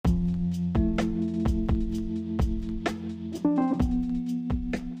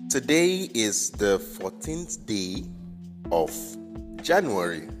Today is the 14th day of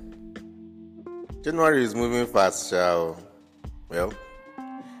January. January is moving fast, shall. Well,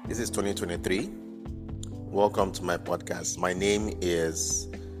 this is 2023. Welcome to my podcast. My name is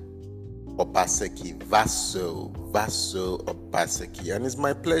Obaseki, Vaso Obaseki, and it's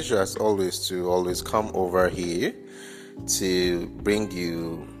my pleasure as always to come over here to bring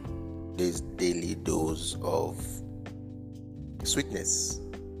you this daily dose of sweetness,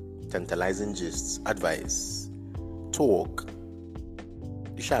 tantalizing gists, advice, talk.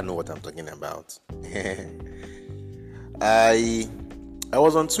 You shall know what I'm talking about. I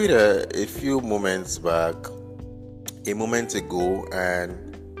was on Twitter a moment ago,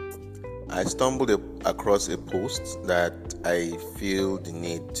 and I stumbled across a post that I feel the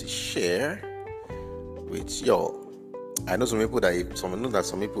need to share with y'all. I know some people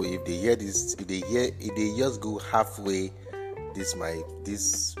if they hear this, if they just go halfway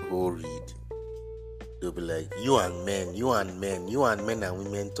this whole read, they'll be like, you and men and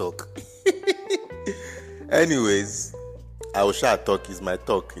women talk. Anyways, I will share talk. Is my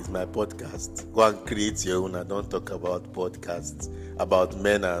podcast. Go and create your own. I don't talk about podcasts about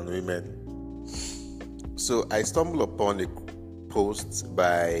men and women. So I stumbled upon a post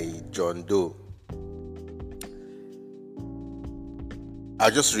by John Doe.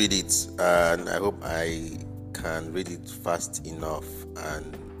 I'll just read it, and I hope I can read it fast enough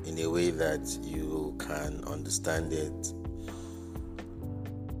and in a way that you can understand it.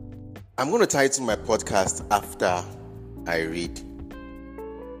 I'm going to title my podcast after I read.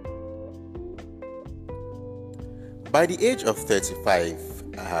 By the age of 35,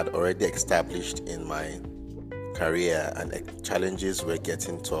 I had already established in my career and challenges were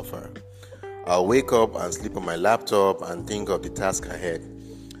getting tougher. I'll wake up and sleep on my laptop and think of the task ahead.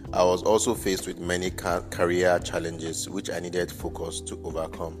 I was also faced with many career challenges which I needed focus to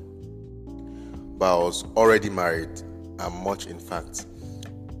overcome. But I was already married, and much in fact.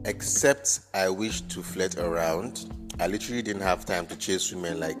 Except I wished to flirt around, I literally didn't have time to chase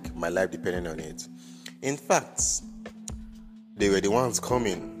women like my life depended on it. In fact, they were the ones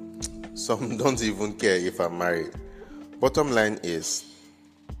coming. Some don't even care if I'm married. Bottom line is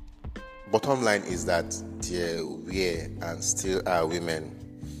that there were and still are women.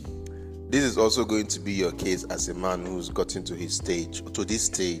 This is also going to be your case as a man who's gotten to this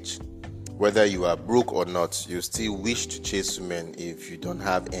stage. Whether you are broke or not, you still wish to chase women if you don't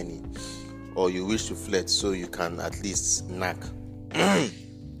have any, or you wish to flirt so you can at least knack.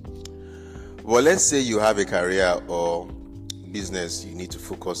 Well, let's say you have a career or business you need to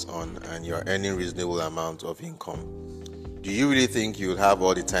focus on and you're earning reasonable amount of income. Do you really think you'll have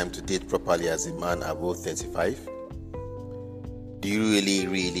all the time to date properly as a man above 35? Do you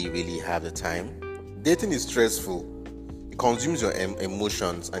really have the time? Dating is stressful. It consumes your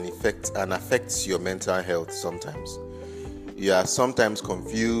emotions and affects your mental health sometimes. You are sometimes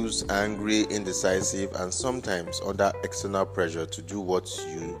confused, angry, indecisive, and sometimes under external pressure to do what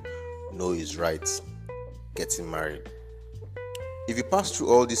you know is right, getting married. If you pass through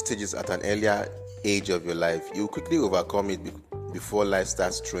all these stages at an earlier age of your life, you'll quickly overcome it before life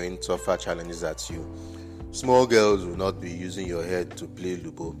starts throwing tougher challenges at you. Small girls will not be using your head to play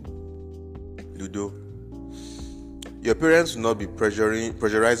Ludo. Your parents will not be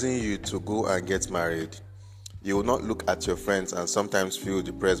pressurizing you to go and get married. You will not look at your friends and sometimes feel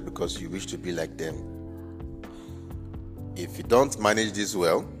depressed because you wish to be like them. If you don't manage this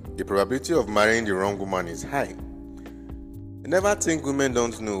well, the probability of marrying the wrong woman is high. You never think women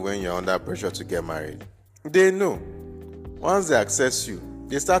don't know when you're under pressure to get married. They know. Once they access you,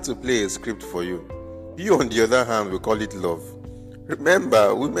 they start to play a script for you. You, on the other hand, will call it love.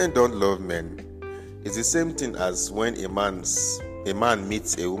 Remember, women don't love men. It's the same thing as when a man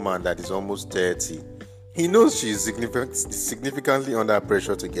meets a woman that is almost 30. He knows she is significantly under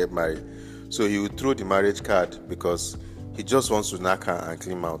pressure to get married, so he will throw the marriage card because he just wants to knock her and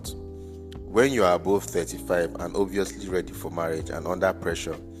clean out. When you are above 35 and obviously ready for marriage and under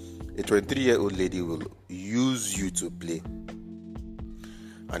pressure, a 23-year-old lady will use you to play.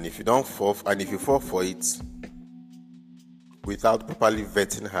 And if you fall for it without properly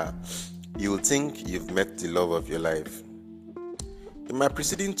vetting her, you will think you've met the love of your life. In my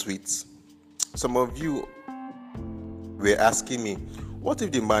preceding tweets, some of you were asking me, what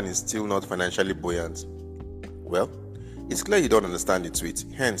if the man is still not financially buoyant? Well, it's clear you don't understand the tweet,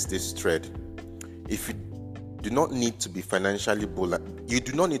 hence this thread. If you do not need to be financially buoyant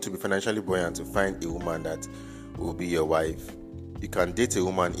to find a woman that will be your wife. You can date a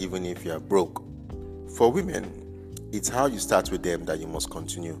woman even if you are broke. For women, it's how you start with them that you must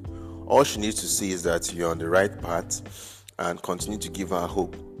continue. All she needs to see is that you're on the right path and continue to give her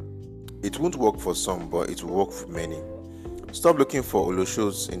hope. It won't work for some, but it will work for many. Stop looking for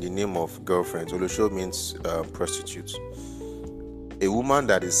Oloshos in the name of girlfriends. Olosho means prostitutes. A woman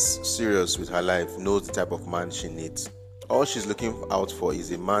that is serious with her life knows the type of man she needs. All she's looking out for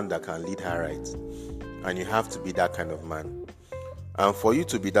is a man that can lead her right. And you have to be that kind of man. And for you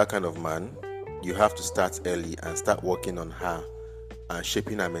to be that kind of man, you have to start early and start working on her and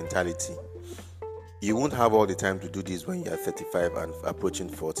shaping her mentality. You won't have all the time to do this when you are 35 and approaching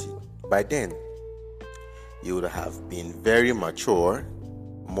 40. By then, you would have been very mature,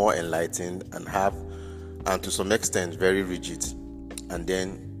 more enlightened, and to some extent very rigid. And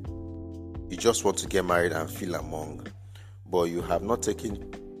then you just want to get married and feel among, but you have not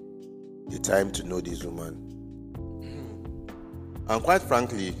taken the time to know this woman. And quite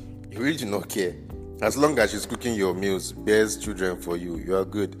frankly, you really do not care. As long as she's cooking your meals, bears children for you, you are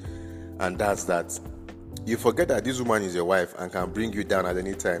good. And that's that. You forget that this woman is your wife and can bring you down at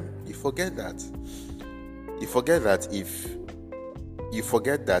any time. You forget that. You forget that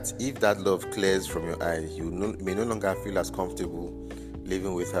if that love clears from your eyes, you may no longer feel as comfortable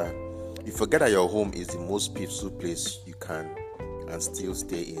living with her. You forget that your home is the most peaceful place you can and still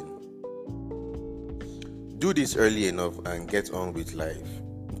stay in. Do this early enough and get on with life.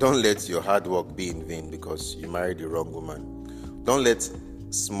 Don't let your hard work be in vain because you married the wrong woman. Don't let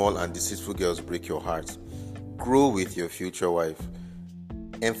small and deceitful girls break your heart. Grow with your future wife.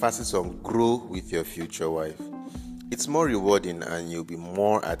 Emphasis on grow with your future wife. It's more rewarding and you'll be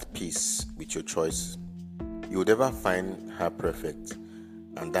more at peace with your choice. You'll never find her perfect,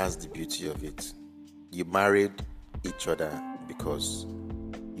 and that's the beauty of it. You married each other because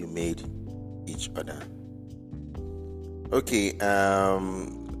you made each other. Okay,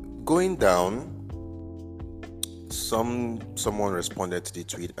 going down, someone responded to the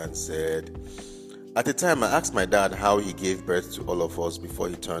tweet and said, at the time I asked my dad how he gave birth to all of us before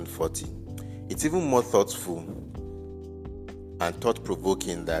he turned 40. It's even more thoughtful and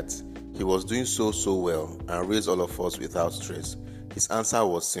thought-provoking that he was doing so well and raised all of us without stress. His answer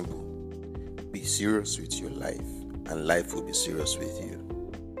was simple: be serious with your life and life will be serious with you.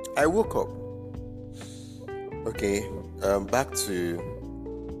 I woke up. Okay, back to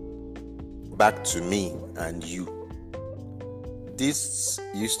me and you. This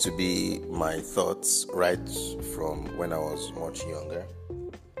used to be my thoughts right from when I was much younger,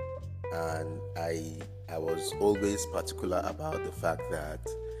 and I was always particular about the fact that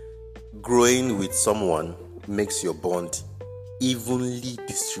growing with someone makes your bond evenly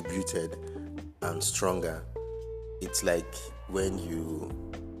distributed and stronger. It's like when you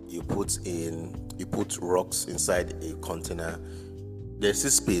put rocks inside a container. There's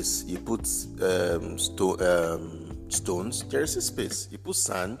a space. You put stones. There is a space. You put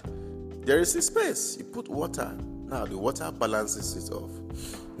sand. There is a space. You put water. Now the water balances it off.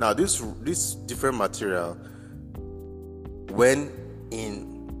 Now this different material, when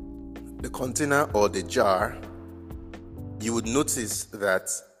in the container or the jar, you would notice that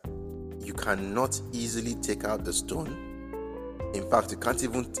you cannot easily take out the stone. In fact, you can't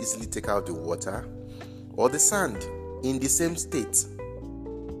even easily take out the water or the sand in the same state.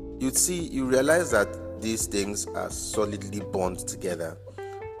 You realize that these things are solidly bound together.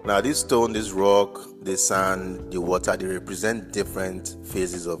 Now, this stone, this rock, the sand, the water, they represent different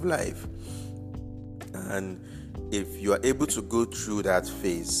phases of life. And if you are able to go through that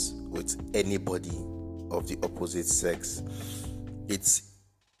phase with anybody of the opposite sex, it's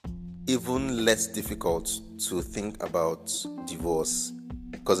even less difficult to think about divorce,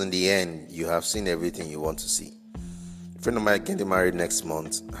 because in the end, you have seen everything you want to see. A friend of mine getting married next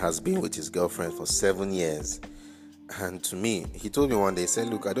month has been with his girlfriend for 7 years. And to me, he told me one day, he said,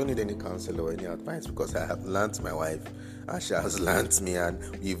 look, I don't need any counsel or any advice because I have learned my wife and she has learned me, and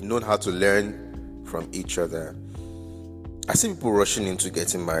we've known how to learn from each other. I see people rushing into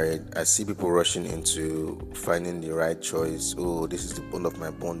getting married. I see people rushing into finding the right choice. Oh, this is the bone of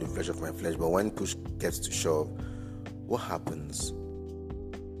my bone, the flesh of my flesh. But when push gets to shove, what happens?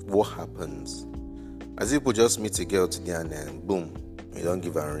 What happens? As if people just meet a girl today and then boom, you don't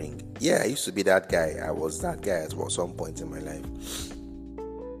give her a ring. Yeah, I used to be that guy. I was that guy at some point in my life.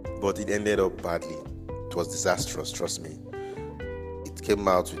 But it ended up badly. It was disastrous, trust me. It came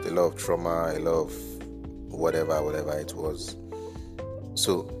out with a lot of trauma, a lot of whatever it was.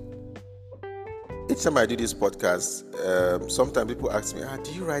 So each time I do this podcast, sometimes people ask me,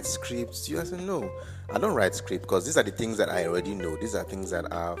 do you write scripts? I say, no, I don't write scripts, because these are the things that I already know. These are things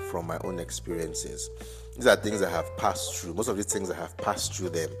that are from my own experiences. These are things I have passed through. Most of these things I have passed through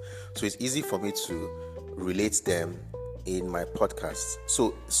them. So it's easy for me to relate them in my podcast.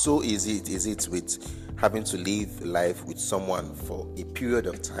 So is it with having to live life with someone for a period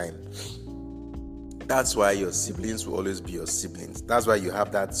of time. That's why your siblings will always be your siblings. That's why you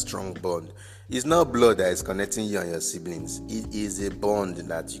have that strong bond. It's not blood that is connecting you and your siblings. It is a bond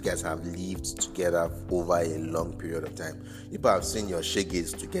that you guys have lived together over a long period of time. People have seen your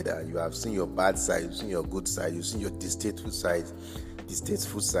shaggies together. You have seen your bad side. You've seen your good side. You've seen your distasteful sides,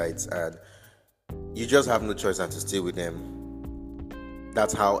 and you just have no choice than to stay with them.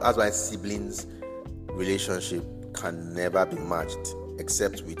 That's why siblings relationship can never be matched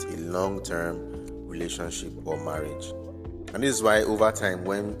except with a long-term relationship or marriage. And this is why over time,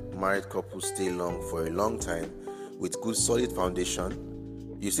 when married couples stay long for a long time with good solid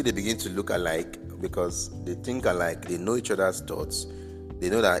foundation, you see they begin to look alike because they think alike. They know each other's thoughts. They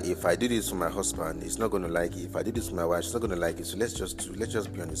know that if I do this for my husband, he's not going to like it. If I do this for my wife, she's not going to like it. So let's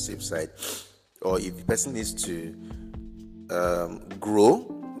just be on the safe side. Or if the person needs to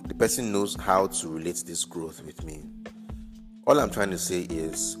grow, the person knows how to relate this growth with me. All I'm trying to say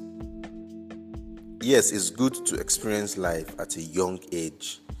is, yes, it's good to experience life at a young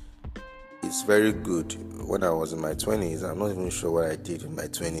age. It's very good. When I was in my 20s, I'm not even sure what I did in my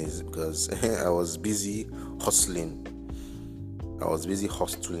 20s because I was busy hustling. I was busy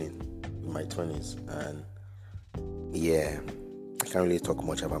hustling in my 20s. And yeah, I can't really talk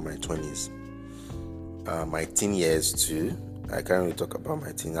much about my 20s. My teen years too. I can't really talk about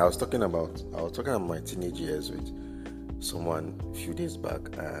my teen. I was talking about my teenage years with someone a few days back,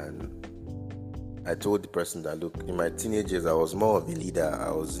 and I told the person that, look, in my teenage years, I was more of a leader.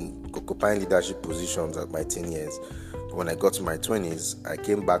 I was occupying leadership positions at my teen years. When I got to my 20s, I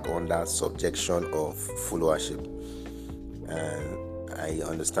came back under subjection of followership. And I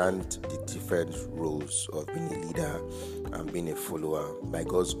understand the different roles of being a leader and being a follower by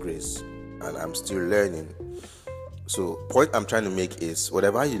God's grace. And I'm still learning. So, point I'm trying to make is,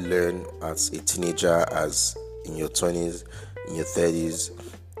 whatever you learn as a teenager, as in your 20s, in your 30s,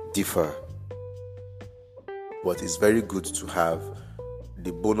 differ. But it's very good to have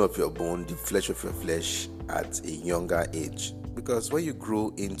the bone of your bone, the flesh of your flesh at a younger age. Because when you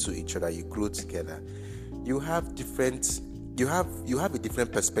grow into each other, you grow together, you have a different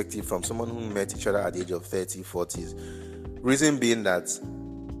perspective from someone who met each other at the age of 30, 40s. Reason being that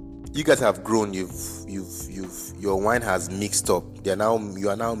you guys have grown, your wine has mixed up. You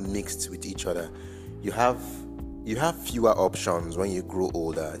are now mixed with each other. You have fewer options when you grow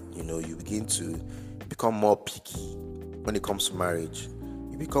older. You begin to become more picky when it comes to marriage.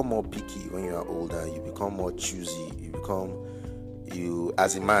 You become more picky when you are older. You become more choosy.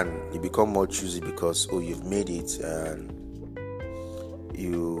 As a man, you become more choosy because you've made it, and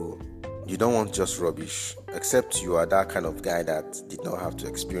you don't want just rubbish. Except you are that kind of guy that did not have to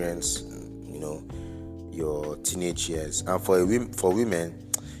experience, your teenage years. And for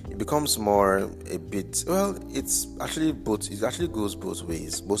women, it becomes more a bit. Well, it's actually both. It actually goes both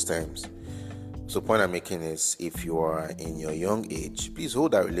ways most times. So the point I'm making is, if you are in your young age, please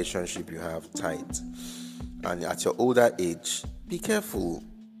hold that relationship you have tight. And at your older age, be careful.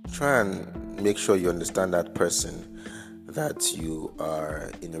 Try and make sure you understand that person that you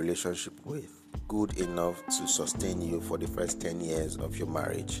are in a relationship with good enough to sustain you for the first 10 years of your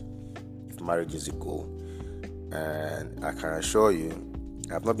marriage, if marriage is a goal. And I can assure you,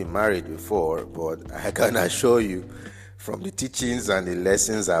 I've not been married before, but I can assure you, from the teachings and the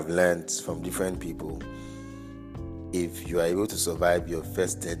lessons I've learned from different people, if you are able to survive your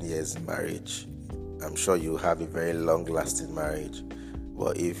first 10 years in marriage, I'm sure you'll have a very long-lasting marriage.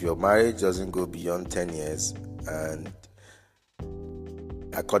 But if your marriage doesn't go beyond 10 years, and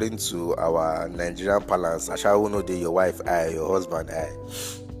according to our Nigerian parlance, Ashawo no dey your wife eye, your husband eye,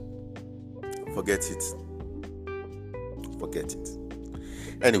 forget it.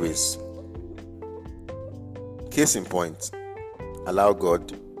 Anyways, case in point, allow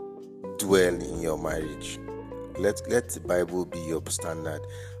God dwell in your marriage. Let the Bible be your standard.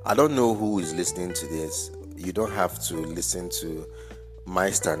 I don't know who is listening to this. You don't have to listen to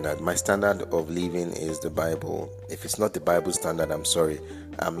my standard. My standard of living is the Bible. If it's not the Bible standard, I'm sorry,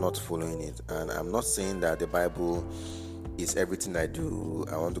 I'm not following it. And I'm not saying that the Bible is everything I do.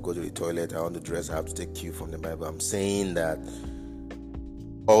 I want to go to the toilet, I want to dress, I have to take cue from the Bible. I'm saying that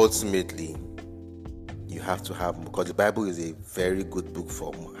ultimately you have to have, because the Bible is a very good book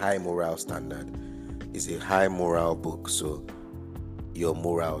for high moral standard. It's a high moral book, so your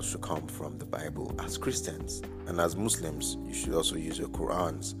morals should come from the Bible. As Christians and as Muslims, you should also use your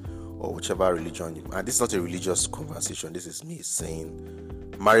Qurans or whichever religion. And this is not a religious conversation. This is me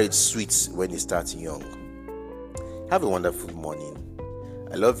saying marriage sweet when you start young. Have a wonderful morning.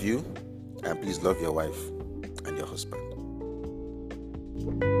 I love you, and please love your wife and your husband.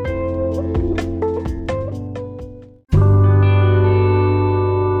 you.